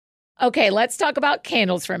Okay, let's talk about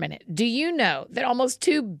candles for a minute. Do you know that almost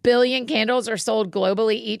 2 billion candles are sold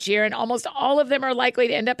globally each year, and almost all of them are likely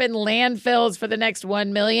to end up in landfills for the next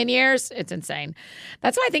 1 million years? It's insane.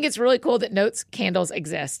 That's why I think it's really cool that Notes candles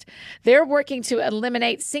exist. They're working to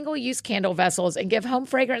eliminate single-use candle vessels and give home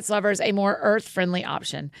fragrance lovers a more earth-friendly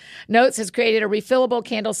option. Notes has created a refillable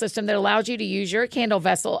candle system that allows you to use your candle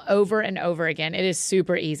vessel over and over again. It is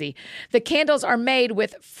super easy. The candles are made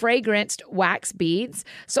with fragranced wax beads,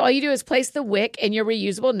 so all you do is place the wick in your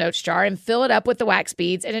reusable Notes jar and fill it up with the wax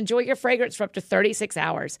beads and enjoy your fragrance for up to 36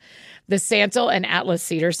 hours. The Santal and Atlas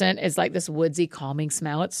cedar scent is like this woodsy, calming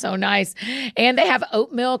smell. It's so nice. And they have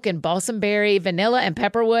oat milk and balsam berry, vanilla and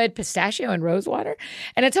pepperwood, pistachio and rosewater,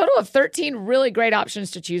 and a total of 13 really great options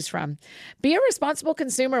to choose from. Be a responsible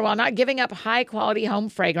consumer while not giving up high-quality home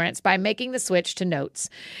fragrance by making the switch to Notes.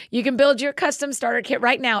 You can build your custom starter kit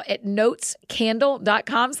right now at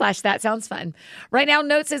notescandle.com/thatsoundsfun. Right now,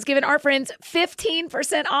 Notes is giving our friends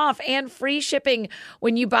 15% off and free shipping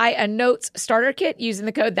when you buy a Notes starter kit using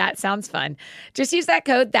the code ThatSoundsFun. Just use that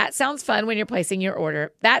code ThatSoundsFun when you're placing your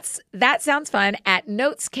order. That's That Sounds Fun at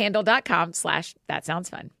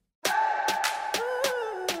notescandle.com/thatsoundsfun.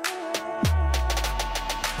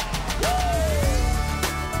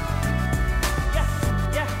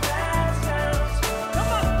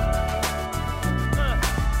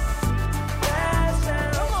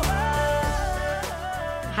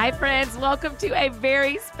 Hi, friends. Welcome to a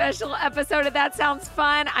very special episode of That Sounds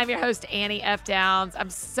Fun. I'm your host, Annie F. Downs. I'm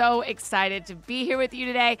so excited to be here with you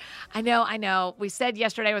today. I know. We said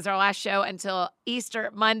yesterday was our last show until Easter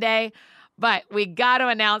Monday, but we got to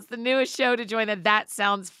announce the newest show to join the That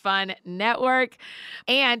Sounds Fun network.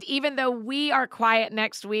 And even though we are quiet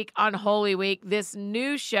next week on Holy Week, this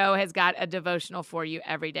new show has got a devotional for you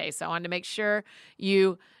every day. So I wanted to make sure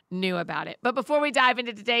you knew about it. But before we dive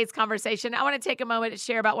into today's conversation, I want to take a moment to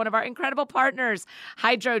share about one of our incredible partners,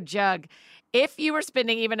 Hydro Jug. If you were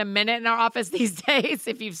spending even a minute in our office these days,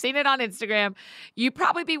 if you've seen it on Instagram, you'd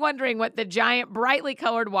probably be wondering what the giant, brightly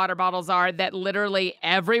colored water bottles are that literally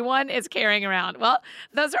everyone is carrying around. Well,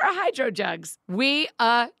 those are our Hydro Jugs. We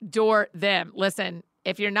adore them. Listen,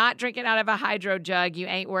 if you're not drinking out of a Hydro Jug, you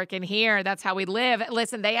ain't working here. That's how we live.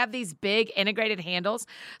 Listen, they have these big integrated handles,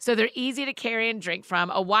 so they're easy to carry and drink from,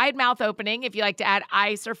 a wide mouth opening if you like to add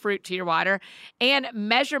ice or fruit to your water, and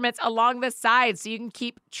measurements along the sides so you can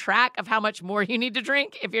keep track of how much more you need to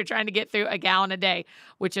drink if you're trying to get through a gallon a day,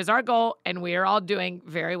 which is our goal, and we are all doing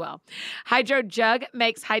very well. Hydro Jug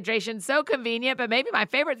makes hydration so convenient, but maybe my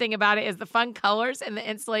favorite thing about it is the fun colors and the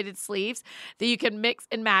insulated sleeves that you can mix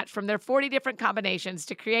and match from their 40 different combinations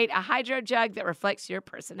to create a Hydro Jug that reflects your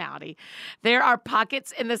personality. There are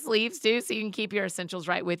pockets in the sleeves too, so you can keep your essentials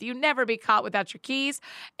right with you. Never be caught without your keys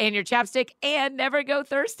and your chapstick, and never go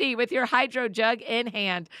thirsty with your Hydro Jug in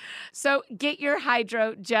hand. So get your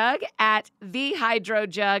Hydro Jug at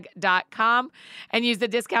thehydrojug.com and use the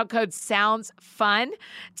discount code SOUNDSFUN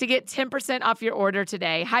to get 10% off your order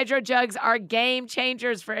today. Hydro Jugs are game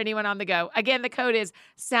changers for anyone on the go. Again, the code is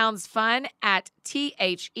SOUNDSFUN at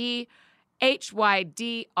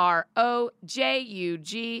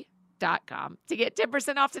THEHYDROJUG.com to get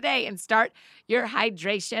 10% off today and start your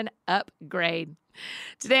hydration upgrade.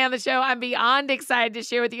 Today on the show, I'm beyond excited to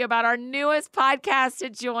share with you about our newest podcast to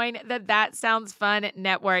join the That Sounds Fun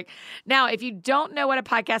network. Now, if you don't know what a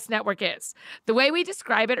podcast network is, the way we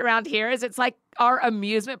describe it around here is it's like our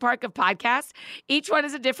amusement park of podcasts. Each one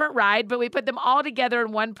is a different ride, but we put them all together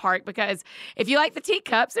in one park because if you like the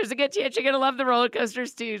teacups, there's a good chance you're going to love the roller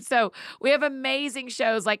coasters too. So we have amazing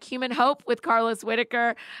shows like Human Hope with Carlos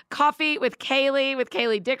Whitaker, Coffee with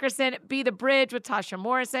Kaylee Dickerson, Be the Bridge with Tasha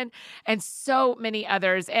Morrison, and so many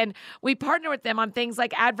others. And we partner with them on things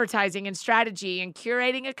like advertising and strategy and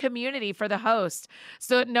curating a community for the host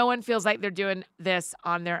so that no one feels like they're doing this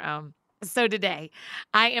on their own. So today,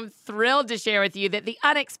 I am thrilled to share with you that the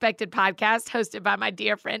Unexpected podcast, hosted by my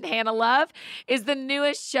dear friend Hannah Love, is the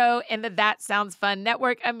newest show in the That Sounds Fun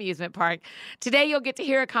network amusement park. Today, you'll get to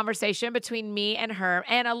hear a conversation between me and her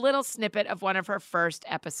and a little snippet of one of her first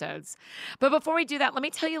episodes. But before we do that, let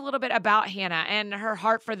me tell you a little bit about Hannah and her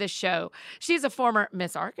heart for this show. She's a former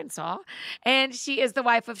Miss Arkansas, and she is the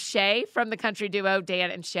wife of Shay from the country duo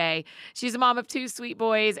Dan and Shay. She's a mom of 2 sweet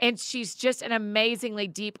boys, and she's just an amazingly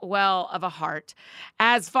deep well of a heart.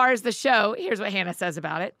 As far as the show, here's what Hannah says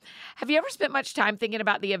about it. Have you ever spent much time thinking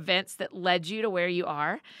about the events that led you to where you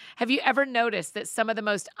are? Have you ever noticed that some of the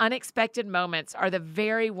most unexpected moments are the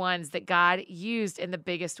very ones that God used in the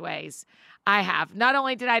biggest ways? I have. Not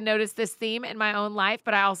only did I notice this theme in my own life,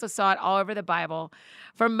 but I also saw it all over the Bible.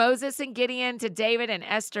 From Moses and Gideon to David and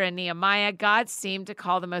Esther and Nehemiah, God seemed to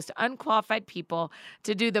call the most unqualified people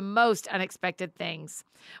to do the most unexpected things.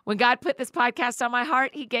 When God put this podcast on my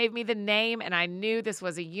heart, He gave me the name, and I knew this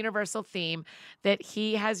was a universal theme that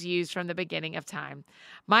He has used from the beginning of time.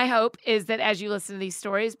 My hope is that as you listen to these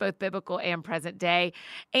stories, both biblical and present day,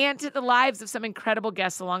 and to the lives of some incredible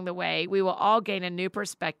guests along the way, we will all gain a new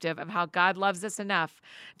perspective of how God loves us enough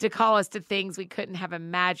to call us to things we couldn't have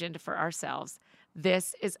imagined for ourselves.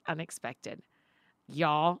 This is unexpected.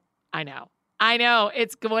 Y'all, I know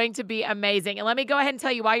it's going to be amazing. And let me go ahead and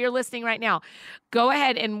tell you, while you're listening right now, go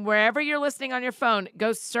ahead and wherever you're listening on your phone,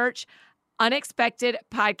 go search Unexpected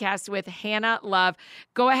Podcast with Hannah Love.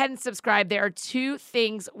 Go ahead and subscribe. There are 2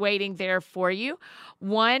 things waiting there for you.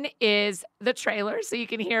 One is the trailer, so you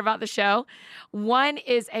can hear about the show. One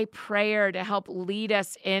is a prayer to help lead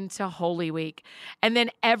us into Holy Week. And then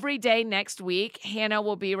every day next week, Hannah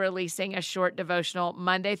will be releasing a short devotional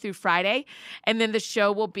Monday through Friday. And then the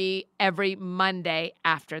show will be every Monday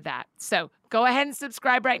after that. So go ahead and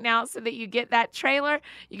subscribe right now so that you get that trailer.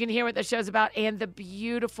 You can hear what the show's about and the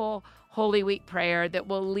beautiful Holy Week prayer that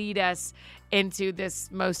will lead us into this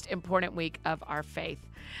most important week of our faith.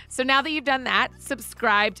 So now that you've done that,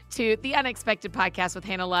 subscribed to the Unexpected Podcast with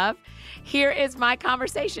Hannah Love, here is my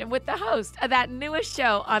conversation with the host of that newest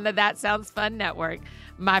show on the That Sounds Fun Network,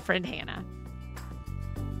 my friend Hannah.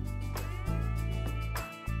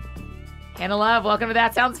 Hannah Love, welcome to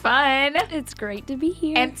That Sounds Fun. It's great to be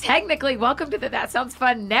here. And technically, welcome to the That Sounds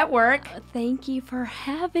Fun Network. Thank you for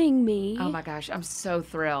having me. Oh my gosh, I'm so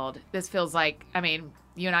thrilled. This feels like,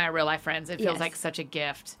 you and I are real life friends. It feels like such a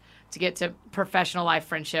gift to get to professional life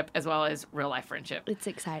friendship as well as real life friendship. It's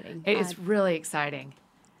exciting. It is really exciting.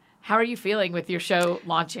 How are you feeling with your show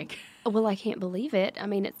launching? Well, I can't believe it.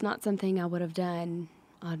 it's not something I would have done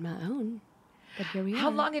on my own. But here we are. How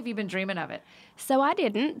long have you been dreaming of it? So I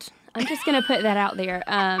didn't. I'm just going to put that out there.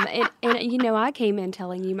 And I came in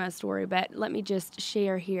telling you my story, but let me just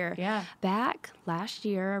share here. Yeah. Back last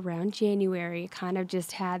year around January, kind of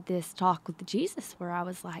just had this talk with Jesus where I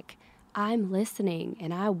was like, I'm listening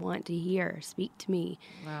and I want to hear. Speak to me.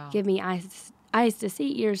 Wow. Give me eyes to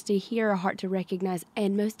see, ears to hear, a heart to recognize,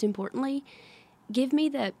 and most importantly, give me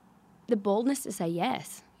the boldness to say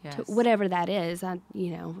yes. To whatever that is. But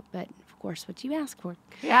of course, what you ask for.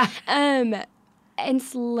 Yeah. And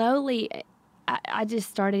slowly, I just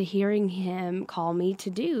started hearing Him call me to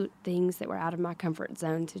do things that were out of my comfort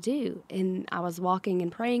zone to do. And I was walking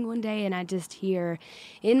and praying one day, and I just hear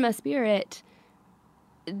in my spirit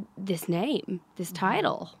this name, this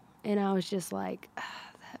title. And I was just like,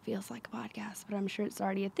 that feels like a podcast, but I'm sure it's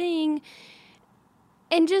already a thing.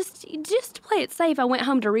 And just to play it safe, I went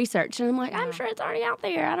home to research. And I'm like, I'm sure it's already out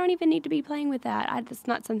there. I don't even need to be playing with that. It's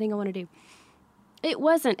not something I want to do. It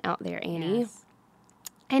wasn't out there, Annie. Yes.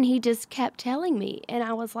 And He just kept telling me. And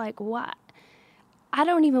I was like, what? I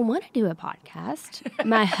don't even want to do a podcast.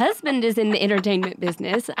 My husband is in the entertainment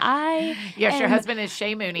business. Your husband is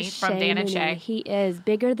Shay Mooney from Dan and Shay. He is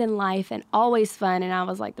bigger than life and always fun. And I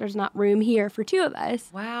was like, there's not room here for 2 of us.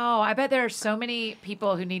 Wow. I bet there are so many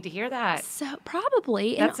people who need to hear that. So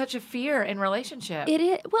probably. That's such a fear in relationship. It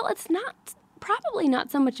is. Well, it's probably not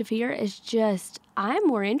so much a fear as just I'm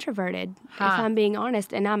more introverted, if I'm being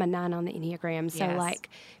honest. And I'm a 9 on the Enneagram. So like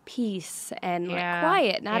peace and like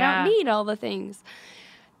quiet. And I don't need all the things.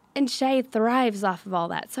 And Shay thrives off of all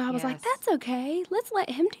that. So I was like, that's okay. Let's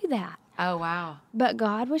let him do that. Oh, wow. But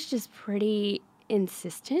God was just pretty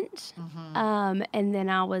insistent. Mm-hmm. And then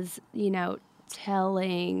I was,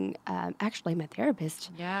 telling actually my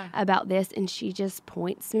therapist about this. And she just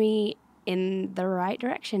points me in the right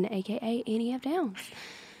direction, a.k.a. Annie F. Downs.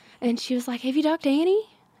 And she was like, have you talked to Annie?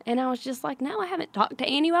 And I was just like, no, I haven't talked to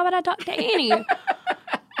Annie. Why would I talk to Annie?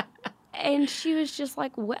 And she was just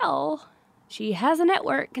like, well, she has a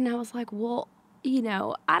network. And I was like, well,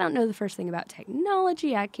 I don't know the first thing about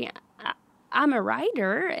technology. I'm a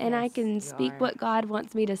writer and I can speak what God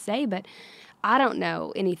wants me to say, but I don't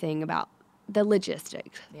know anything about the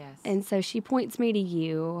logistics. Yes. And so she points me to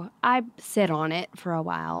you. I sit on it for a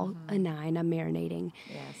while, a 9, I'm marinating.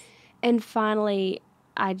 Yes. And finally,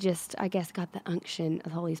 I guess, got the unction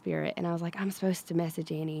of the Holy Spirit. And I was like, I'm supposed to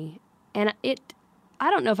message Annie. And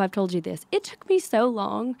I don't know if I've told you this. It took me so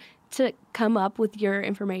long to come up with your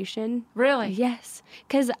information. Really? Yes.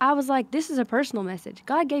 Because I was like, this is a personal message.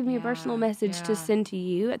 God gave me a personal message to send to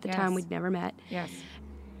you at the time we'd never met. Yes.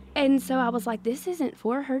 And so I was like, this isn't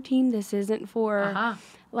for her team. This isn't for, I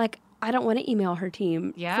don't want to email her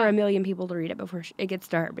team for 1 million people to read it before it gets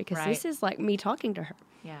to her because this is like me talking to her.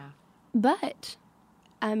 Yeah. But,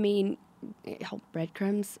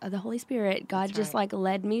 breadcrumbs of the Holy Spirit. God just like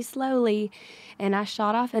led me slowly, and I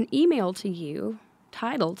shot off an email to you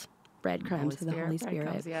titled "Breadcrumbs of the Holy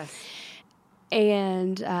Spirit." Yes.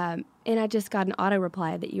 And I just got an auto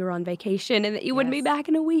reply that you were on vacation and that you wouldn't be back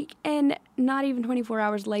in a week. And not even 24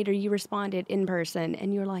 hours later, you responded in person,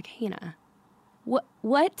 and you were like, Hannah,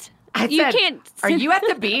 what? You can't. Are you at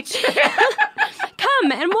the beach?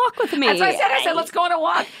 Come and walk with me. That's what I said. I said, let's go on a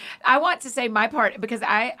walk. I want to say my part because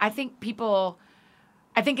I think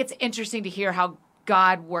it's interesting to hear how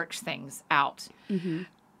God works things out. Mm-hmm.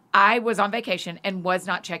 I was on vacation and was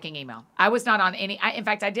not checking email. I was not on in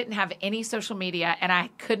fact, I didn't have any social media, and I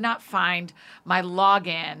could not find my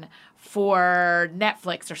login for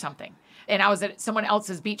Netflix or something. And I was at someone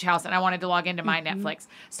else's beach house, and I wanted to log into my Netflix.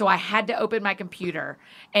 So I had to open my computer.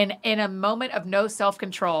 And in a moment of no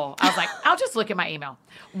self-control, I was like, I'll just look at my email.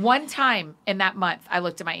 One time in that month, I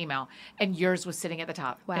looked at my email, and yours was sitting at the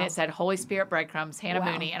top. Wow. And it said, Holy Spirit Breadcrumbs, Hannah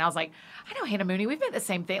Mooney. And I was like, I know Hannah Mooney. We've been the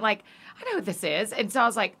same thing. Like, I know who this is. And so I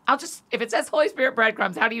was like, if it says Holy Spirit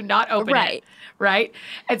Breadcrumbs, how do you not open it? Right?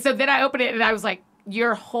 And so then I opened it, and I was like,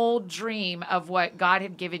 your whole dream of what God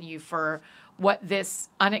had given you for what this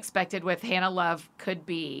Unexpected with Hannah Love could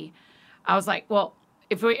be. I was like, well,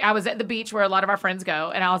 I was at the beach where a lot of our friends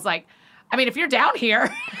go, and I was like, I mean, if you're down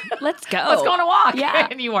here, let's go. Let's go on a walk. Yeah.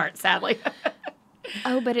 And you weren't, sadly.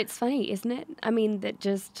 Oh, but it's funny, isn't it? I mean, that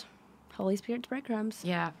just Holy Spirit's breadcrumbs.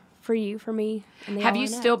 Yeah. For you, for me. Have you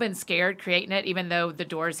still been scared creating it, even though the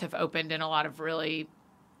doors have opened in a lot of really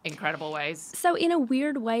incredible ways? So in a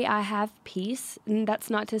weird way, I have peace, and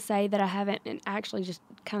that's not to say that I haven't, and actually just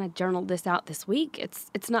kind of journaled this out this week.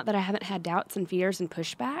 It's not that I haven't had doubts and fears and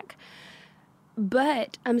pushback,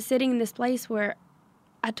 but I'm sitting in this place where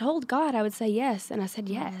I told God I would say yes, and I said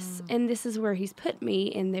yes, and this is where He's put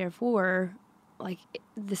me, and therefore, like,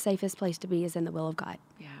 the safest place to be is in the will of God.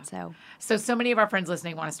 Yeah. So many of our friends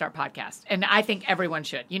listening want to start podcasts, and I think everyone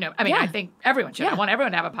should. I think everyone should. Yeah. I want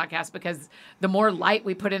everyone to have a podcast because the more light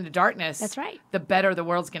we put into darkness, that's right, the better the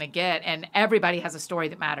world's going to get, and everybody has a story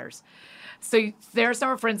that matters. So there are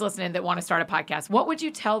some friends listening that want to start a podcast. What would you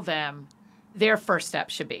tell them their first step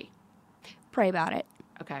should be? Pray about it.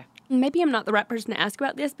 Okay. Maybe I'm not the right person to ask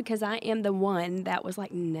about this because I am the one that was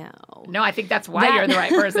like, no. No, I think that's why you're the right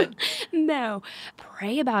person. No.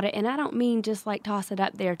 Pray about it. And I don't mean just like toss it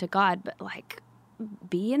up there to God, but like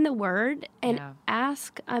be in the Word and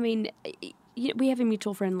ask. I mean, we have a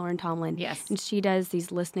mutual friend, Lauren Tomlin. Yes. And she does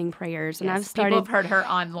these listening prayers. And I've started. People have heard her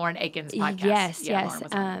on Lauren Aiken's podcast. Yes.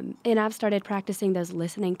 And I've started practicing those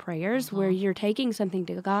listening prayers where you're taking something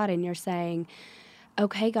to God and you're saying,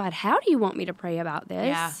 okay, God, how do you want me to pray about this?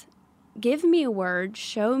 Yeah. Give me a word.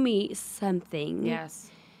 Show me something. Yes.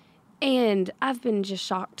 And I've been just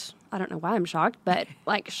shocked. I don't know why I'm shocked, but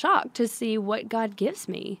like shocked to see what God gives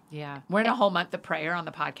me. Yeah. We're in a whole month of prayer on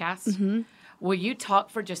the podcast. Mm-hmm. Will you talk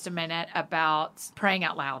for just a minute about praying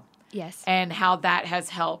out loud? Yes. And how that has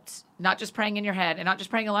helped, not just praying in your head and not just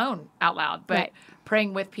praying alone out loud, but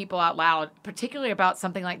praying with people out loud, particularly about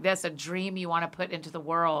something like this, a dream you want to put into the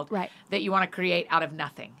world that you want to create out of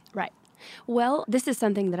nothing. Right. Well, this is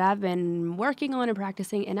something that I've been working on and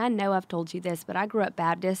practicing, and I know I've told you this, but I grew up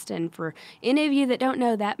Baptist, and for any of you that don't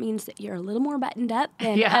know, that means that you're a little more buttoned up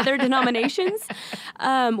than other denominations.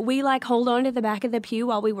 We like hold on to the back of the pew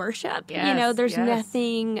while we worship. Yes, there's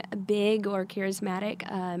nothing big or charismatic.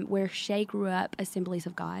 Where Shay grew up, Assemblies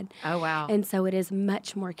of God. Oh, wow. And so it is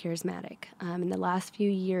much more charismatic. In the last few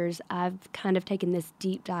years, I've kind of taken this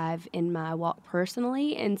deep dive in my walk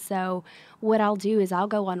personally, and so what I'll do is I'll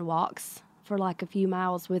go on walks for like a few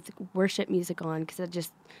miles with worship music on because I'm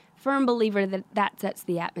just firm believer that sets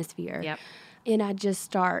the atmosphere. Yep. And I just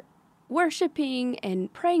start worshiping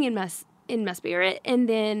and praying in my spirit. And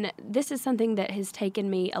then this is something that has taken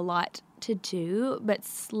me a lot to do, but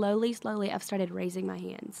slowly I've started raising my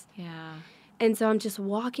hands. Yeah. And so I'm just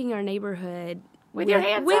walking our neighborhood with your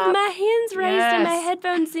hands with up. My hands raised and my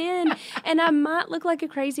headphones in. And I might look like a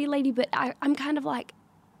crazy lady, but I'm kind of like,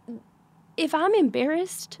 if I'm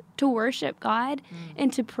embarrassed to worship God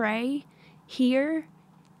and to pray here,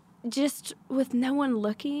 just with no one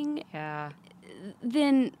looking,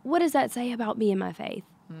 then what does that say about me and my faith?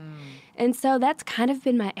 And so that's kind of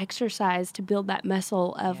been my exercise to build that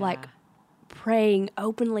muscle of like praying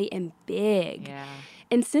openly and big. Yeah.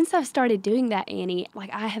 And since I've started doing that, Annie, like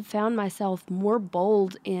I have found myself more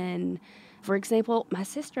bold in, for example, my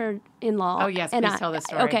sister-in-law. Oh, yes, please tell this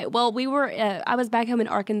story. Okay, well, we were, I was back home in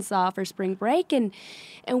Arkansas for spring break, and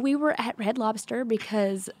we were at Red Lobster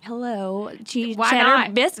because, cheddar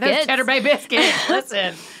biscuits. Those Cheddar Bay biscuits,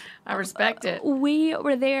 listen. I respect it. We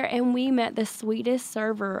were there and we met the sweetest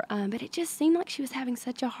server, but it just seemed like she was having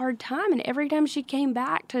such a hard time. And every time she came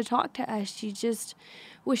back to talk to us, she just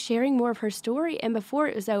was sharing more of her story. And before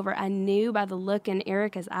it was over, I knew by the look in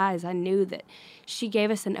Erica's eyes, I knew that she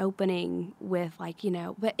gave us an opening with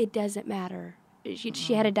but it doesn't matter.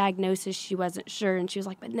 She had a diagnosis, she wasn't sure, and she was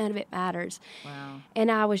like, but none of it matters. Wow. And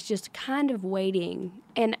I was just kind of waiting.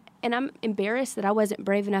 And I'm embarrassed that I wasn't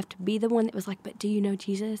brave enough to be the one that was like, but do you know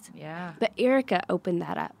Jesus? Yeah. But Erica opened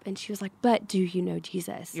that up, and she was like, but do you know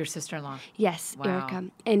Jesus? Your sister-in-law? Yes, wow. Erica.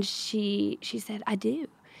 And she said, I do.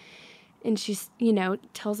 And she's,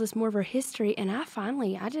 tells us more of her history. And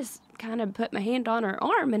I just kind of put my hand on her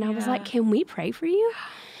arm, and I was like, can we pray for you?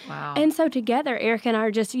 Wow. And so together, Erica and I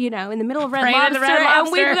are just, in the middle of Red Praying Lobster, at the Red and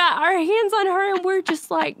Lobster. we've got our hands on her, and we're just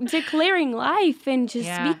like declaring life and just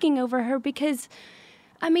Yeah. speaking over her because,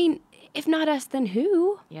 if not us, then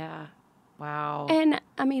who? Yeah. Wow. And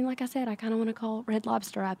like I said, I kind of want to call Red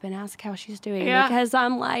Lobster up and ask how she's doing Yeah. because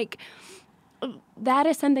I'm like, that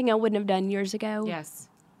is something I wouldn't have done years ago. Yes.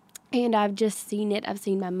 And I've just seen it. I've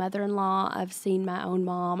seen my mother-in-law. I've seen my own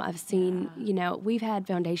mom. I've seen, we've had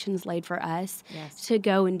foundations laid for us Yes. to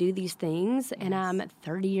go and do these things. Yes. And I'm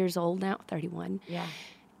 30 years old now, 31. Yeah.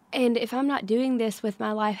 And if I'm not doing this with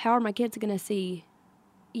my life, how are my kids going to see,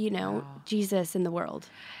 Wow. Jesus in the world?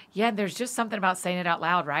 Yeah, there's just something about saying it out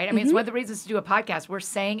loud, right? It's one of the reasons to do a podcast. We're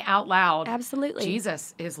saying out loud, Absolutely.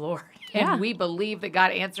 Jesus is Lord. Yeah. And we believe that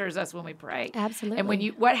God answers us when we pray. Absolutely.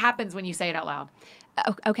 And what happens when you say it out loud?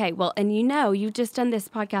 Okay, well, and you've just done this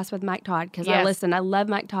podcast with Mike Todd because Yes. I love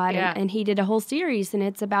Mike Todd, Yeah. and he did a whole series, and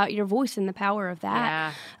it's about your voice and the power of that.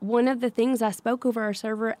 Yeah. One of the things I spoke over our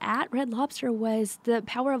server at Red Lobster was the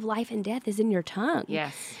power of life and death is in your tongue.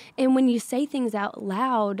 Yes. And when you say things out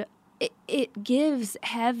loud, it gives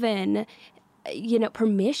heaven,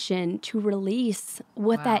 permission to release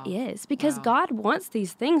what that Wow. is because Wow. God wants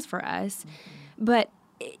these things for us. But,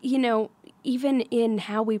 even in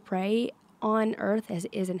how we pray on earth as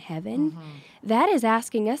it is in heaven, that is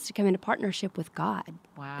asking us to come into partnership with God.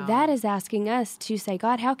 Wow. That is asking us to say,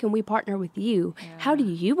 God, how can we partner with you? How do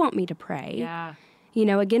you want me to pray? Yeah.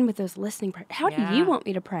 Again, with those listening prayers, how do you want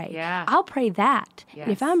me to pray? Yeah. I'll pray that. Yes.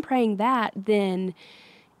 And if I'm praying that, then,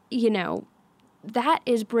 that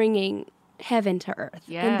is bringing heaven to earth.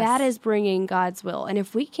 Yes. And that is bringing God's will. And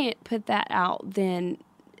if we can't put that out, then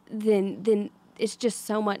it's just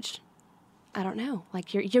so much, I don't know,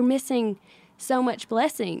 like you're missing so much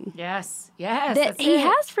blessing Yes. Yes. that that's he it.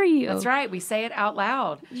 has for you. That's right. We say it out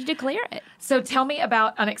loud. You declare it. So tell me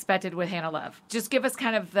about Unexpected with Hannah Love. Just give us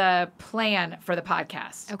kind of the plan for the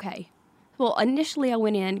podcast. Okay. Well, initially I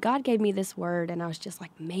went in, God gave me this word, and I was just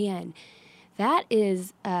like, man, that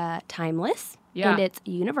is timeless, Yeah. and it's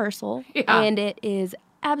universal, Yeah. and it is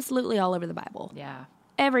absolutely all over the Bible. Yeah.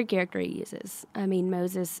 Every character he uses.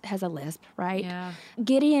 Moses has a lisp, right? Yeah.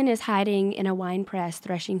 Gideon is hiding in a wine press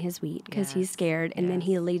threshing his wheat because he's Yes. scared, and then Yes.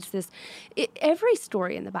 he leads this. Every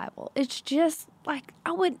story in the Bible, it's just like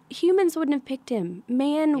humans wouldn't have picked him.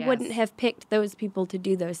 Man Yes. wouldn't have picked those people to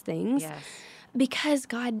do those things Yes. because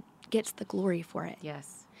God gets the glory for it.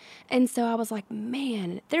 Yes. And so I was like,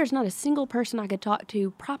 man, there's not a single person I could talk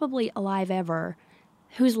to, probably alive ever,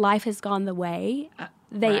 whose life has gone the way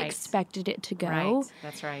they right. expected it to go. Right.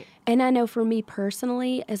 That's right. And I know for me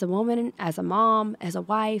personally, as a woman, as a mom, as a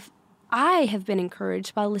wife, I have been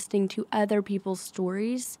encouraged by listening to other people's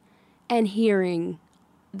stories and hearing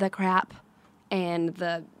the crap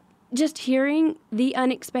and just hearing the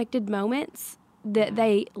unexpected moments that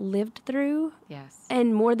they lived through. Yes.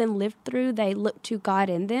 And more than lived through, they looked to God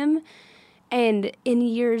in them. And in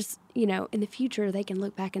years, in the future, they can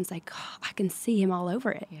look back and say, God, I can see him all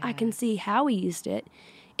over it. I can Yes. see how he used it.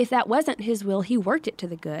 If that wasn't his will, he worked it to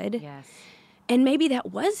the good. Yes. And maybe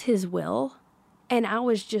that was his will, and I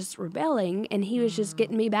was just rebelling, and he was just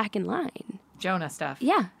getting me back in line. Jonah stuff.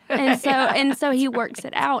 Yeah. And so he works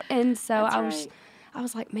it out. And so That's I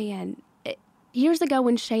was like, man, years ago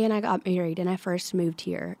when Shay and I got married and I first moved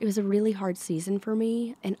here, it was a really hard season for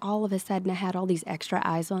me. And all of a sudden I had all these extra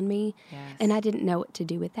eyes on me, Yes. and I didn't know what to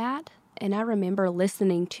do with that. And I remember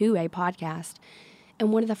listening to a podcast,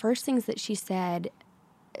 and one of the first things that she said,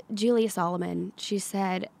 Julia Solomon, she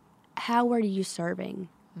said, how are you serving?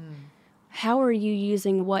 How are you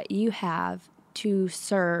using what you have to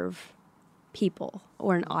serve people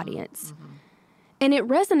or an audience? And it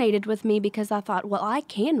resonated with me because I thought, well, I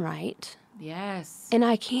can write Yes. and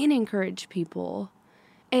I can encourage people.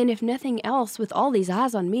 And if nothing else, with all these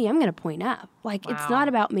eyes on me, I'm going to point up. Like, it's Wow. not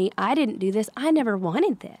about me. I didn't do this. I never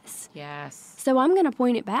wanted this. Yes. So I'm going to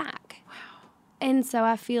point it back. Wow. And so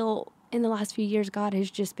I feel in the last few years, God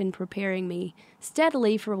has just been preparing me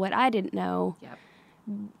steadily for what I didn't know,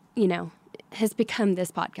 has become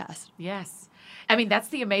this podcast. Yes. I mean, that's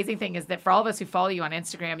the amazing thing is that for all of us who follow you on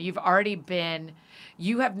Instagram,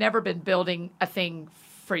 you have never been building a thing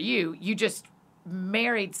for you. You just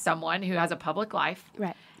married someone who has a public life.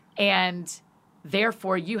 Right. And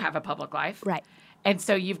therefore you have a public life. Right. And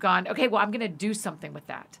so you've gone, okay, well, I'm going to do something with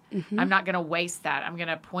that. Mm-hmm. I'm not going to waste that. I'm going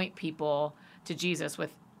to point people to Jesus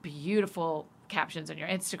with beautiful captions on your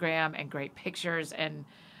Instagram and great pictures. And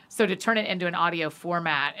so to turn it into an audio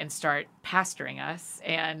format and start pastoring us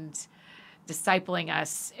and discipling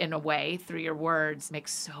us in a way through your words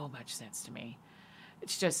makes so much sense to me.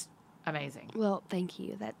 It's just amazing. Well, thank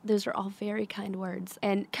you. Those are all very kind words.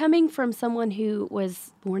 And coming from someone who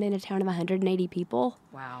was born in a town of 180 people.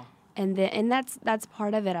 Wow. And that's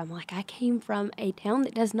part of it. I'm like, I came from a town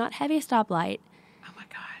that does not have a stoplight. Oh my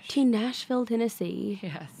gosh. To Nashville, Tennessee.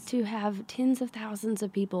 Yes. To have tens of thousands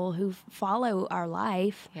of people who follow our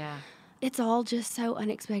life. Yeah. It's all just so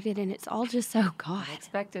unexpected, and it's all just so God.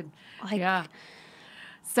 Unexpected. Like, yeah.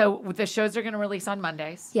 So the shows are going to release on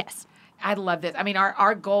Mondays. Yes. I love this. I mean,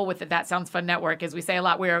 our goal with the That Sounds Fun Network is we say a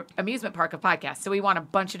lot, we're an amusement park of podcasts, so we want a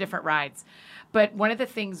bunch of different rides. But one of the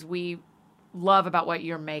things we love about what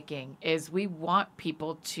you're making is we want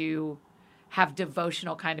people to have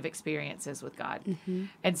devotional kind of experiences with God. Mm-hmm.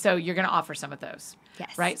 And so you're going to offer some of those.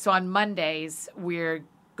 Yes. Right? So on Mondays, we're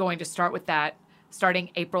going to start with that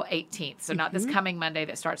starting April 18th. So not this coming Monday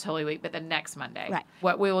that starts Holy Week, but the next Monday. Right.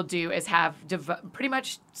 What we will do is have pretty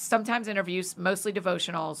much sometimes interviews, mostly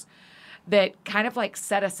devotionals, that kind of like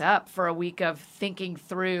set us up for a week of thinking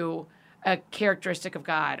through a characteristic of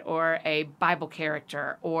God or a Bible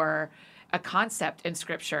character or a concept in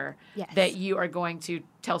Scripture that you are going to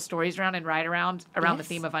tell stories around and write around the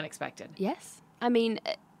theme of unexpected. Yes. I mean,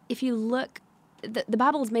 if you look, the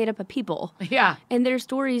Bible is made up of people. Yeah. And their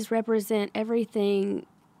stories represent everything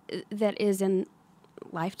that is in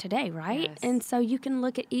life today, right? Yes. And so you can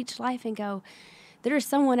look at each life and go, there is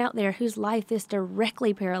someone out there whose life this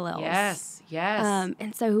directly parallels. Yes, yes.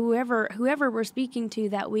 And so whoever we're speaking to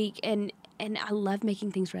that week, and I love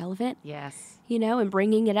making things relevant. Yes. And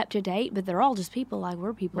bringing it up to date, but they're all just people like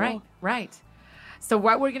we're people. Right, right. So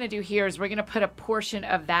what we're going to do here is we're going to put a portion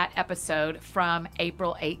of that episode from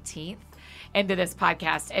April 18th into this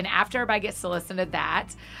podcast. And after everybody gets to listen to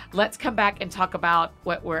that, let's come back and talk about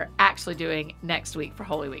what we're actually doing next week for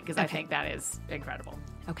Holy Week, because I think that is incredible.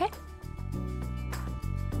 Okay.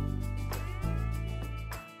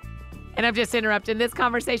 And I'm just interrupting this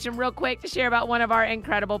conversation real quick to share about one of our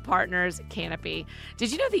incredible partners, Canopy.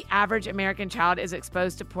 Did you know the average American child is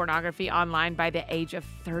exposed to pornography online by the age of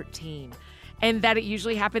 13? And that it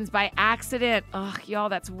usually happens by accident. Ugh, y'all,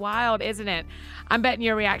 that's wild, isn't it? I'm betting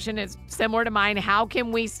your reaction is similar to mine. How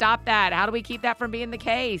can we stop that? How do we keep that from being the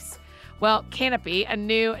case? Well, Canopy, a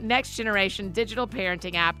new next-generation digital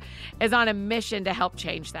parenting app, is on a mission to help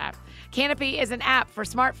change that. Canopy is an app for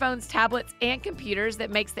smartphones, tablets, and computers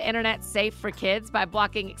that makes the internet safe for kids by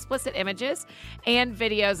blocking explicit images and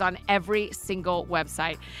videos on every single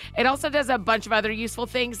website. It also does a bunch of other useful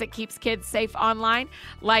things that keeps kids safe online,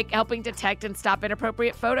 like helping detect and stop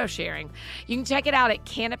inappropriate photo sharing. You can check it out at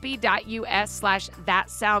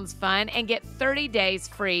canopy.us/thatsoundsfun and get 30 days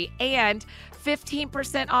free and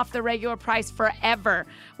 15% off the regular price forever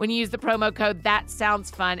when you use the promo code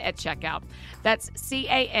ThatSoundsFun at checkout. That's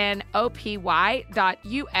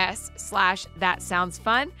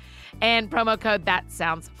canopy.us/thatsoundsfun and promo code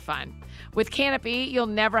ThatSoundsFun. With Canopy, you'll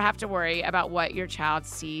never have to worry about what your child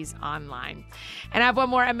sees online. And I have one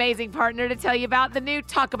more amazing partner to tell you about, the new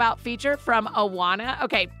Talk About feature from Awana.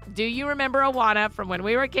 Okay, do you remember Awana from when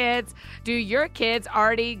we were kids? Do your kids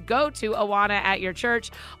already go to Awana at your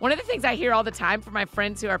church? One of the things I hear all the time from my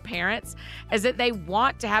friends who are parents is that they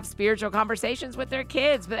want to have spiritual conversations with their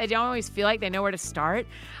kids, but they don't always feel like they know where to start.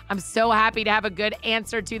 I'm so happy to have a good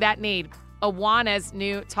answer to that need. Awana's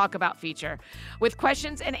new Talk About feature. With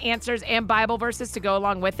questions and answers and Bible verses to go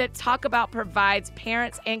along with it, Talk About provides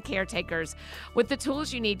parents and caretakers with the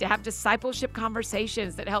tools you need to have discipleship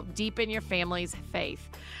conversations that help deepen your family's faith.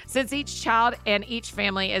 Since each child and each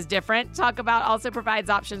family is different, Talk About also provides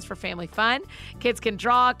options for family fun. Kids can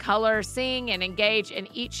draw, color, sing, and engage in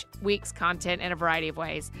each week's content in a variety of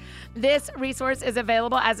ways. This resource is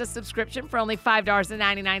available as a subscription for only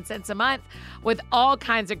 $5.99 a month, with all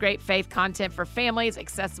kinds of great faith content for families,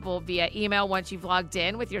 accessible via email once you've logged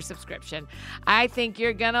in with your subscription. I think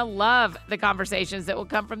you're going to love the conversations that will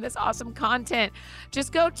come from this awesome content.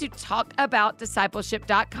 Just go to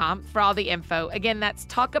talkaboutdiscipleship.com for all the info. Again, that's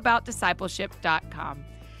talkaboutdiscipleship.com.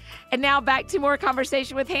 And now back to more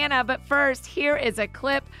conversation with Hannah. But first, here is a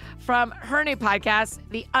clip from her new podcast,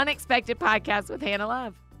 The Unexpected Podcast with Hannah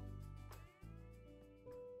Love.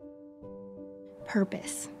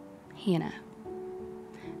 Purpose. Hannah.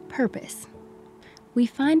 Purpose. We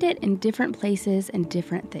find it in different places and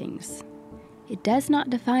different things. It does not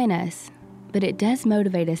define us, but it does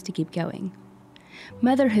motivate us to keep going.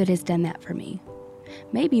 Motherhood has done that for me.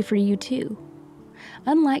 Maybe for you too.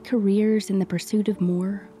 Unlike careers in the pursuit of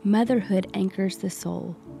more, motherhood anchors the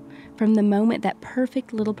soul. From the moment that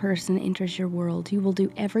perfect little person enters your world, you will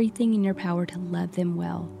do everything in your power to love them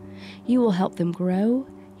well. You will help them grow.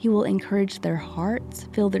 You will encourage their hearts,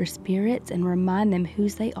 fill their spirits, and remind them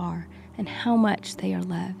whose they are and how much they are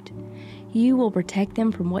loved. You will protect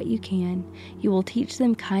them from what you can. You will teach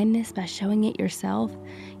them kindness by showing it yourself.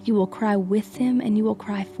 You will cry with them and you will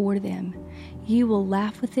cry for them. You will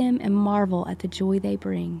laugh with them and marvel at the joy they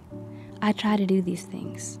bring. I try to do these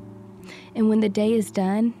things. And when the day is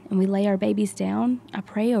done and we lay our babies down, I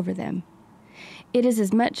pray over them. It is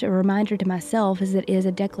as much a reminder to myself as it is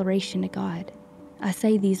a declaration to God. I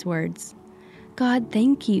say these words: God,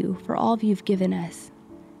 thank you for all you've given us.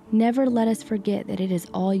 Never let us forget that it is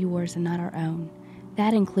all yours and not our own.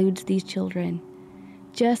 That includes these children.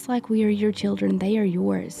 Just like we are your children, they are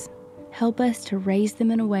yours. Help us to raise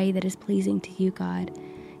them in a way that is pleasing to you, God.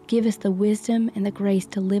 Give us the wisdom and the grace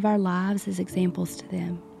to live our lives as examples to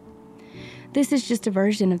them. This is just a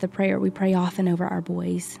version of the prayer we pray often over our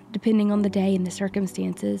boys, depending on the day and the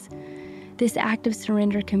circumstances. This act of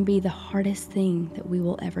surrender can be the hardest thing that we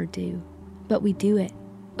will ever do, but we do it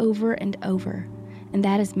over and over, and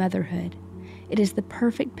that is motherhood. It is the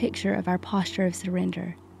perfect picture of our posture of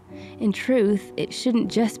surrender. In truth, it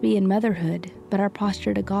shouldn't just be in motherhood, but our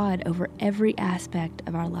posture to God over every aspect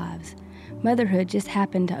of our lives. Motherhood just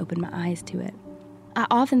happened to open my eyes to it. I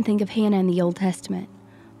often think of Hannah in the Old Testament.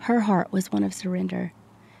 Her heart was one of surrender.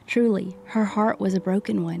 Truly, her heart was a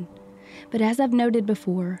broken one. But as I've noted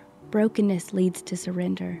before, brokenness leads to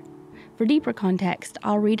surrender. For deeper context,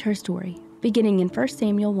 I'll read her story, beginning in 1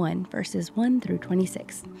 Samuel 1, verses 1 through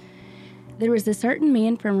 26. There was a certain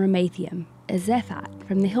man from Ramathaim, a Zephite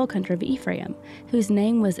from the hill country of Ephraim, whose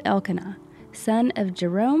name was Elkanah, son of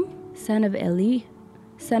Jerome, son of Elihu,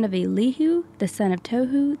 the son of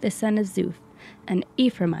Tohu, the son of Zuph, an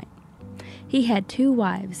Ephraimite. He had 2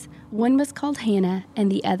 wives. One was called Hannah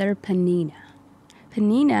and the other Peninnah.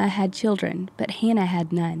 Peninnah had children, but Hannah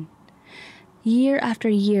had none. Year after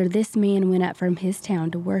year, this man went up from his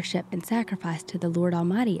town to worship and sacrifice to the Lord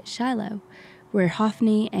Almighty at Shiloh, where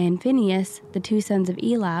Hophni and Phinehas, the 2 sons of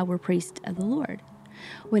Eli, were priests of the Lord.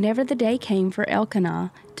 Whenever the day came for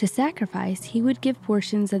Elkanah to sacrifice, he would give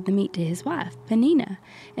portions of the meat to his wife, Peninnah,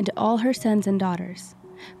 and to all her sons and daughters.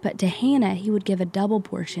 But to Hannah he would give a double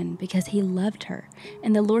portion because he loved her,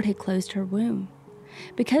 and the Lord had closed her womb.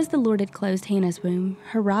 Because the Lord had closed Hannah's womb,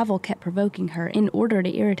 her rival kept provoking her in order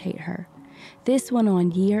to irritate her. This went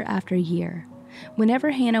on year after year.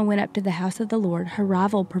 Whenever Hannah went up to the house of the Lord, her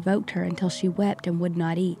rival provoked her until she wept and would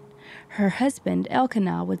not eat. Her husband,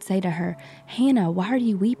 Elkanah, would say to her, "Hannah, why are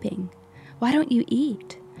you weeping? Why don't you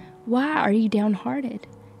eat? Why are you downhearted?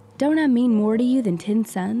 Don't I mean more to you than 10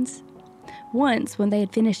 sons?" Once, when they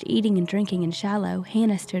had finished eating and drinking in Shiloh,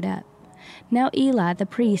 Hannah stood up. Now Eli, the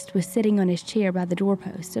priest, was sitting on his chair by the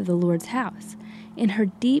doorpost of the Lord's house. In her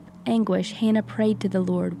deep anguish, Hannah prayed to the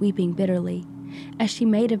Lord, weeping bitterly. As she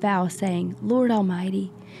made a vow, saying, "Lord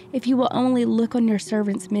Almighty, if you will only look on your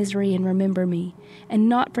servant's misery and remember me, and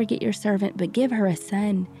not forget your servant, but give her a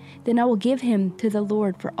son, then I will give him to the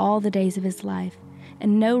Lord for all the days of his life,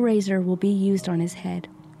 and no razor will be used on his head."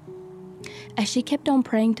 As she kept on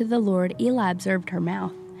praying to the Lord, Eli observed her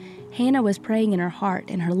mouth. Hannah was praying in her heart,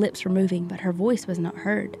 and her lips were moving, but her voice was not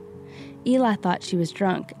heard. Eli thought she was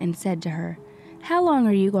drunk, and said to her, "How long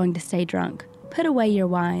are you going to stay drunk? Put away your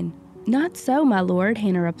wine." "Not so, my lord,"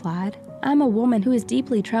 Hannah replied. "I am a woman who is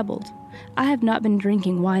deeply troubled. I have not been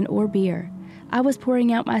drinking wine or beer. I was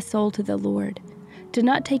pouring out my soul to the Lord. Do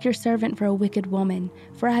not take your servant for a wicked woman,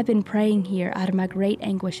 for I have been praying here out of my great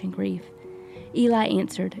anguish and grief." Eli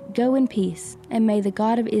answered, "Go in peace, and may the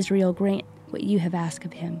God of Israel grant what you have asked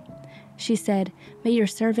of him." She said, "May your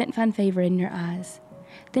servant find favor in your eyes."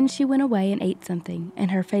 Then she went away and ate something,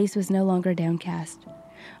 and her face was no longer downcast.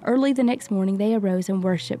 Early the next morning they arose and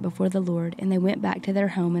worshipped before the Lord, and they went back to their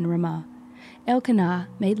home in Ramah. Elkanah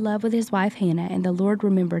made love with his wife Hannah, and the Lord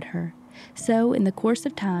remembered her. So, in the course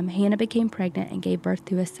of time, Hannah became pregnant and gave birth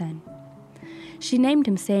to a son. She named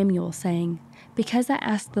him Samuel, saying, "Because I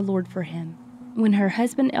asked the Lord for him." When her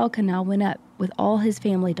husband Elkanah went up with all his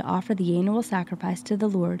family to offer the annual sacrifice to the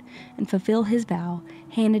Lord and fulfill his vow,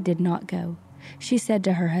 Hannah did not go. She said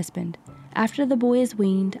to her husband, "After the boy is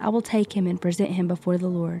weaned, I will take him and present him before the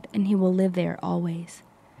Lord, and he will live there always."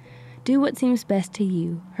 "Do what seems best to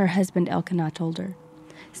you," her husband Elkanah told her.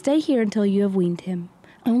 "Stay here until you have weaned him.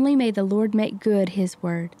 Only may the Lord make good his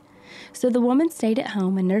word." So the woman stayed at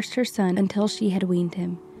home and nursed her son until she had weaned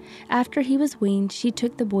him. After he was weaned, she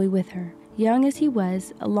took the boy with her, young as he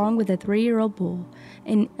was, along with a 3-year-old bull,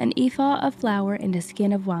 and an ephah of flour and a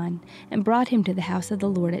skin of wine, and brought him to the house of the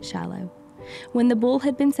Lord at Shiloh. When the bull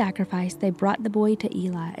had been sacrificed, they brought the boy to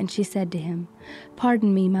Eli, and she said to him,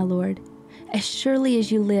 "Pardon me, my lord. As surely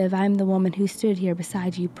as you live, I am the woman who stood here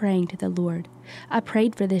beside you praying to the Lord. I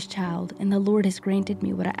prayed for this child, and the Lord has granted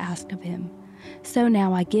me what I asked of him. So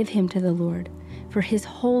now I give him to the Lord. For his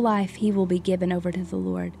whole life he will be given over to the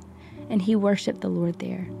Lord." And he worshiped the Lord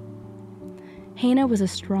there. Hannah was a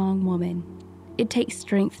strong woman. It takes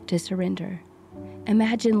strength to surrender.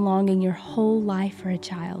 Imagine longing your whole life for a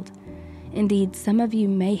child. Indeed, some of you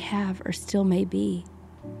may have or still may be.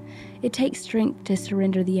 It takes strength to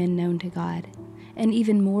surrender the unknown to God, and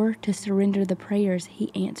even more to surrender the prayers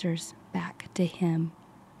he answers back to him,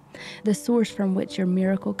 the source from which your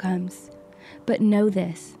miracle comes. But know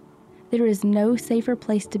this, there is no safer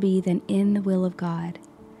place to be than in the will of God.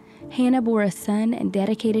 Hannah bore a son and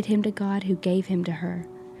dedicated him to God who gave him to her.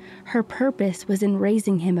 Her purpose was in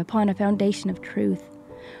raising him upon a foundation of truth.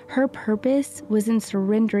 Her purpose was in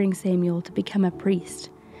surrendering Samuel to become a priest.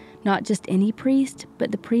 Not just any priest,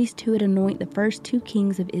 but the priest who would anoint the first 2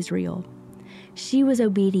 kings of Israel. She was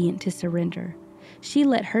obedient to surrender. She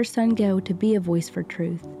let her son go to be a voice for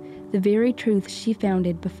truth, the very truth she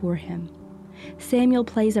founded before him. Samuel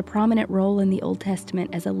plays a prominent role in the Old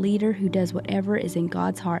Testament as a leader who does whatever is in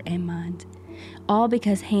God's heart and mind, all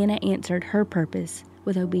because Hannah answered her purpose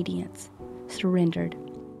with obedience, surrendered.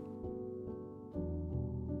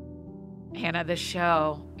 Hannah, this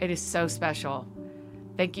show, it is so special.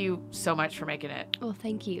 Thank you so much for making it. Well,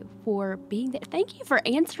 thank you for being there. Thank you for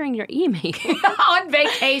answering your email. On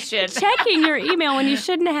vacation. Checking your email when you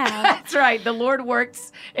shouldn't have. That's right. The Lord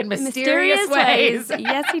works in mysterious ways.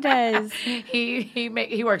 Yes, he does.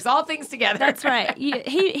 He works all things together. That's right.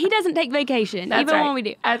 He doesn't take vacation, That's even right. when we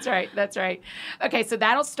do. That's right. That's right. Okay, so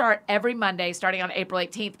that'll start every Monday starting on April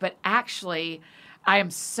 18th. But actually, I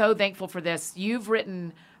am so thankful for this. You've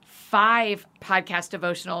written 5 podcast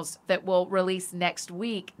devotionals that will release next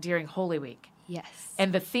week during Holy Week. Yes.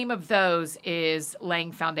 And the theme of those is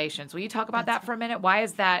laying foundations. Will you talk about that for a minute? Why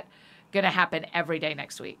is that going to happen every day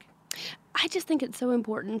next week? I just think it's so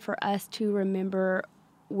important for us to remember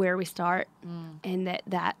where we start and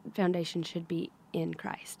that foundation should be in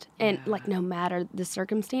Christ. And like no matter the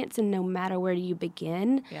circumstance and no matter where you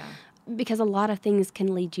begin, because a lot of things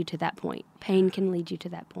can lead you to that point. Pain can lead you to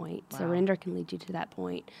that point. Wow. Surrender can lead you to that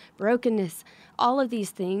point. Brokenness, all of these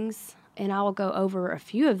things, and I will go over a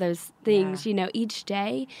few of those things, each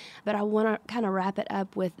day. But I want to kind of wrap it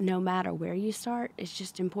up with no matter where you start, it's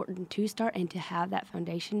just important to start and to have that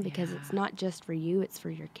foundation because it's not just for you, it's for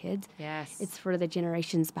your kids. Yes. It's for the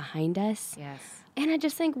generations behind us. Yes. And I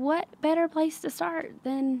just think, what better place to start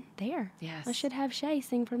than there? Yes. I should have Shay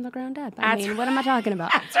sing from the ground up. What am I talking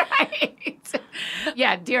about? That's right.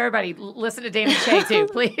 Yeah, dear everybody, listen to Dan and Shay too,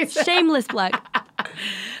 please. Shameless plug.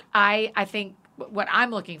 I think what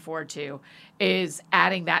I'm looking forward to is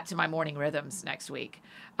adding that to my morning rhythms next week.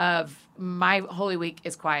 Of my Holy Week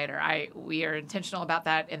is quieter. We are intentional about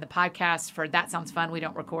that in the podcast for That Sounds Fun. We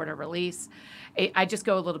don't record or release. I just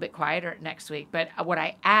go a little bit quieter next week. But what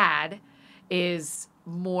I add is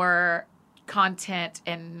more content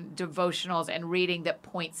and devotionals and reading that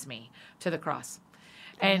points me to the cross.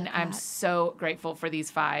 And I'm so grateful for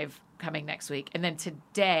these 5 coming next week. And then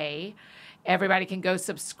today, everybody can go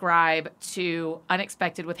subscribe to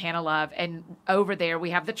Unexpected with Hannah Love. And over there, we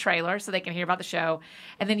have the trailer so they can hear about the show.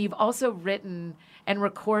 And then you've also written and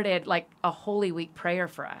recorded like a Holy Week prayer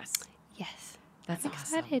for us. Yes. That's I'm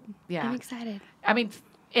awesome. excited. Yeah. I'm excited. I mean,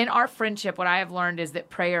 in our friendship, what I have learned is that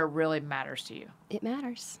prayer really matters to you. It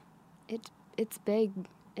matters. It's big.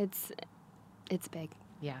 It's big.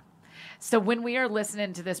 Yeah. So when we are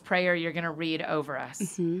listening to this prayer you're going to read over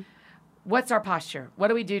us, what's our posture? What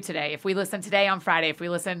do we do today? If we listen today on Friday, if we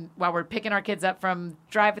listen while we're picking our kids up from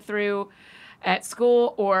drive-through at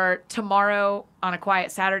school, or tomorrow on a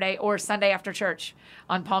quiet Saturday, or Sunday after church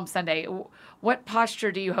on Palm Sunday, what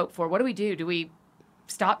posture do you hope for? What do we do? Do we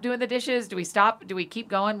stop doing the dishes? Do we stop? Do we keep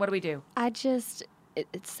going? What do we do? It's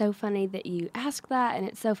so funny that you ask that, and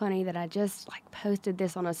it's so funny that I just posted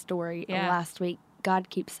this on a story last week.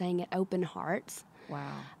 God keeps saying it, open hearts.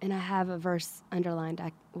 Wow. And I have a verse underlined.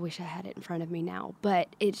 I wish I had it in front of me now.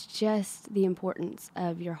 But it's just the importance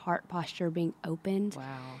of your heart posture being opened.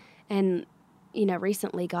 Wow. And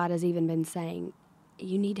recently God has even been saying,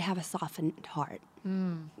 you need to have a softened heart.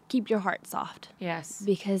 Keep your heart soft. Yes.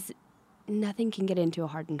 Because nothing can get into a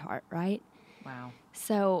hardened heart, right? Wow.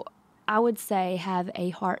 So I would say have a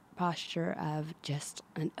heart posture of just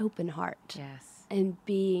an open heart. Yes. And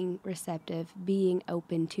being receptive, being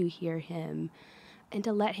open to hear him, and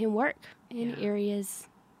to let him work in areas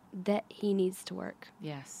that he needs to work.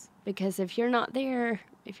 Yes. Because if you're not there,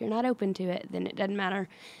 if you're not open to it, then it doesn't matter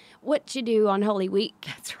what you do on Holy Week.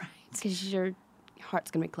 That's right. Because your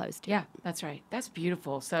heart's going to be closed to Yeah, that's right. That's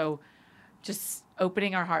beautiful. So just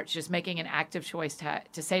opening our hearts, just making an active choice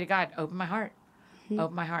to say to God, open my heart,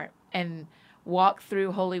 open my heart, and walk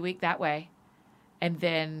through Holy Week that way, and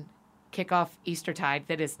then kick off Eastertide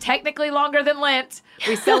that is technically longer than Lent.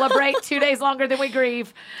 We celebrate 2 days longer than we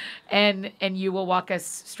grieve, and you will walk us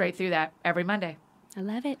straight through that every Monday. I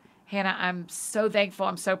love it. Hannah, I'm so thankful.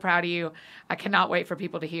 I'm so proud of you. I cannot wait for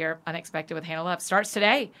people to hear Unexpected with Hannah Love. Starts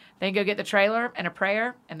today. Then go get the trailer and a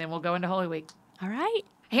prayer, and then we'll go into Holy Week. All right.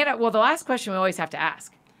 Hannah, well, the last question we always have to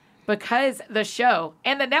ask, because the show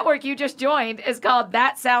and the network you just joined is called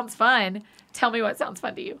That Sounds Fun. Tell me what sounds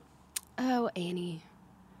fun to you. Oh, Annie,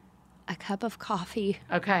 a cup of coffee.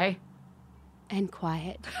 Okay. And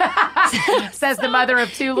quiet. Says the mother of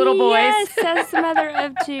two little boys. Yes, says the mother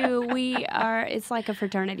of two. It's like a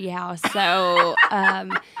fraternity house. So,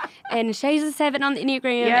 and Shay's a 7 on the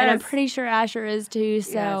Enneagram, and I'm pretty sure Asher is too.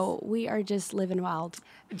 So we are just living wild.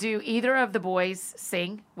 Do either of the boys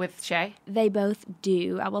sing with Shay? They both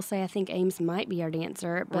do. I will say I think Ames might be our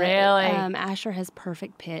dancer. But, really? Asher has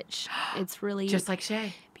perfect pitch. It's really... Just like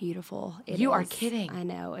Shay. Beautiful. You are kidding. I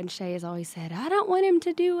know. And Shay has always said, I don't want him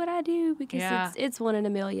to do what I do because it's 1 in a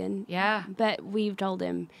million. Yeah. But we've told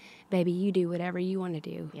him, baby, you do whatever you want to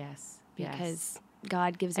do. Yes. Because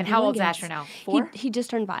God gives him. And how old's Asher now? 4? He just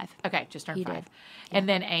turned 5. Okay, just turned 5. Yeah. And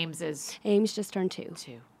then Ames is? Ames just turned 2.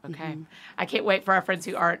 2. Okay. I can't wait for our friends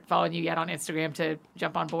who aren't following you yet on Instagram to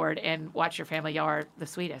jump on board and watch your family. Y'all are the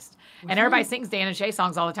sweetest. And everybody sings Dan and Shay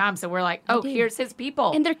songs all the time. So we're like, here's his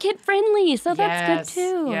people. And they're kid friendly. So that's good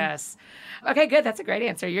too. Yes. Okay, good. That's a great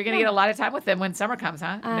answer. You're going to get a lot of time with them when summer comes,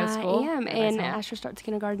 huh? No school? I am. And Asher starts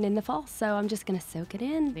kindergarten in the fall. So I'm just going to soak it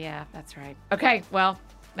in. Yeah, that's right. Okay, well,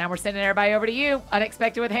 now we're sending everybody over to you.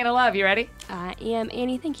 Unexpected with Hannah Love. You ready? I am.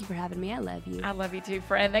 Annie, thank you for having me. I love you. I love you too,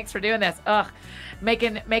 friend. Thanks for doing this.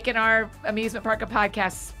 Making our amusement park of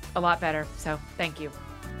podcasts a lot better. So thank you.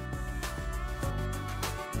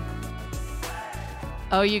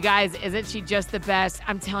 Oh, you guys, isn't she just the best?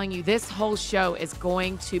 I'm telling you, this whole show is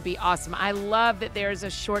going to be awesome. I love that there's a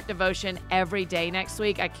short devotion every day next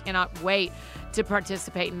week. I cannot wait to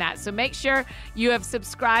participate in that. So make sure you have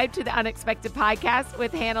subscribed to the Unexpected Podcast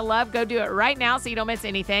with Hannah Love. Go do it right now so you don't miss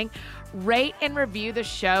anything. Rate and review the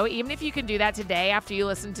show, even if you can do that today after you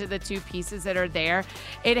listen to the 2 pieces that are there.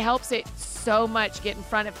 It helps it so much get in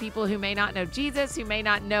front of people who may not know Jesus, who may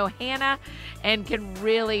not know Hannah, and can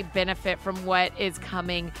really benefit from what is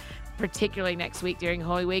coming, particularly next week during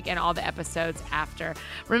Holy Week and all the episodes after.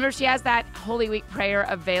 Remember, she has that Holy Week prayer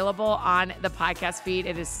available on the podcast feed.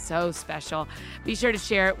 It is so special. Be sure to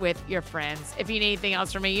share it with your friends. If you need anything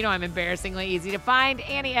else from me, you know I'm embarrassingly easy to find.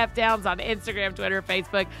 Annie F. Downs on Instagram, Twitter,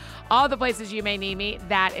 Facebook, all the places you may need me.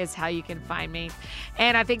 That is how you can find me.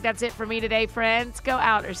 And I think that's it for me today, friends. Go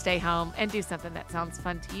out or stay home and do something that sounds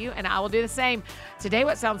fun to you, and I will do the same. Today,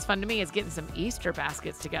 what sounds fun to me is getting some Easter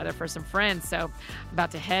baskets together for some friends. So I'm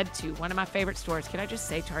about to head to one of my favorite stores. Can I just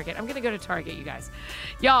say Target? I'm going to go to Target, you guys.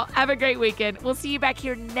 Y'all, have a great weekend. We'll see you back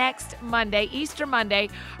here next Monday, Easter Monday.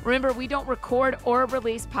 Remember, we don't record or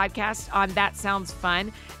release podcasts on That Sounds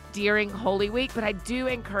Fun during Holy Week, but I do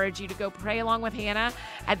encourage you to go pray along with Hannah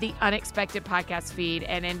at the Unexpected Podcast feed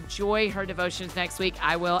and enjoy her devotions next week.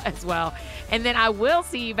 I will as well. And then I will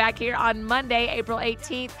see you back here on Monday, April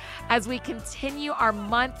 18th, as we continue our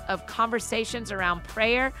month of conversations around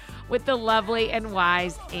prayer with the lovely and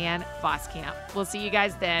wise Ann Voskamp. We'll see you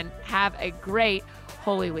guys then. Have a great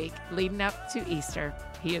Holy Week leading up to Easter.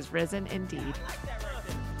 He is risen indeed.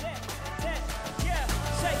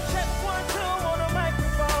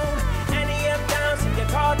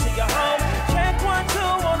 Call to your home.